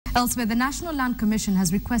Elsewhere, the National Land Commission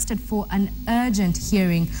has requested for an urgent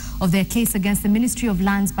hearing of their case against the Ministry of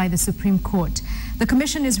Lands by the Supreme Court. The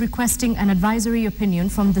Commission is requesting an advisory opinion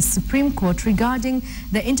from the Supreme Court regarding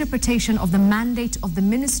the interpretation of the mandate of the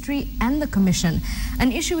Ministry and the Commission,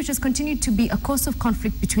 an issue which has continued to be a cause of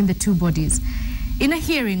conflict between the two bodies. In a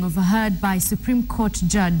hearing overheard by Supreme Court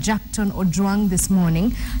Judge Jackton Ojwang this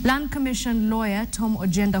morning, Land Commission lawyer Tom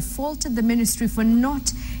Ojenda faulted the ministry for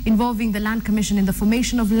not involving the Land Commission in the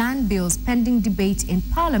formation of land bills pending debate in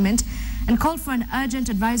Parliament and called for an urgent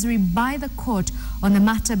advisory by the court on the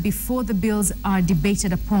matter before the bills are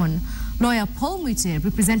debated upon. Lawyer Paul Mwite,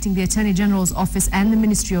 representing the Attorney General's office and the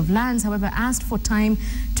Ministry of Lands, however, asked for time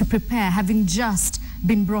to prepare, having just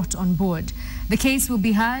been brought on board. The case will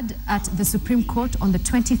be heard at the Supreme Court on the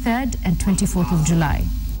 23rd and 24th of July.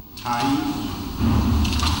 Time,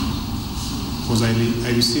 because I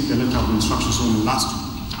received a letter of instructions only last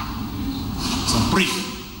week. It's a brief.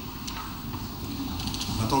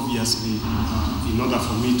 But obviously, in order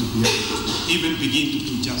for me to be able to even begin to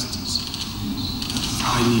do justice,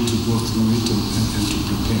 I need to go through it and to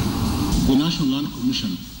prepare. The National Land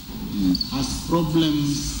Commission has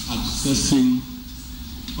problems accessing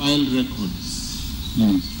file records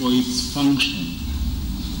for its function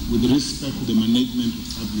with respect to the management of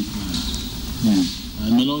public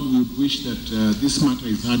land. My Lord, we would wish that this matter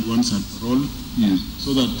is heard once and for all,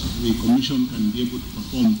 so that the Commission can be able to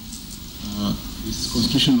perform its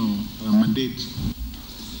constitutional mandate.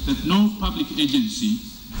 That no public agency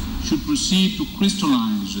should proceed to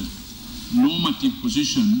crystallize normative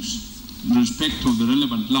positions in respect of the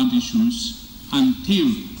relevant land issues until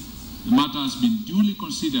the matter has been duly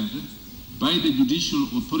considered by the judicial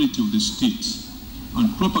authority of the state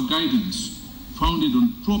and proper guidance founded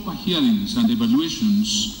on proper hearings and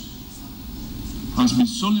evaluations has been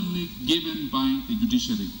solemnly given by the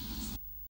judiciary.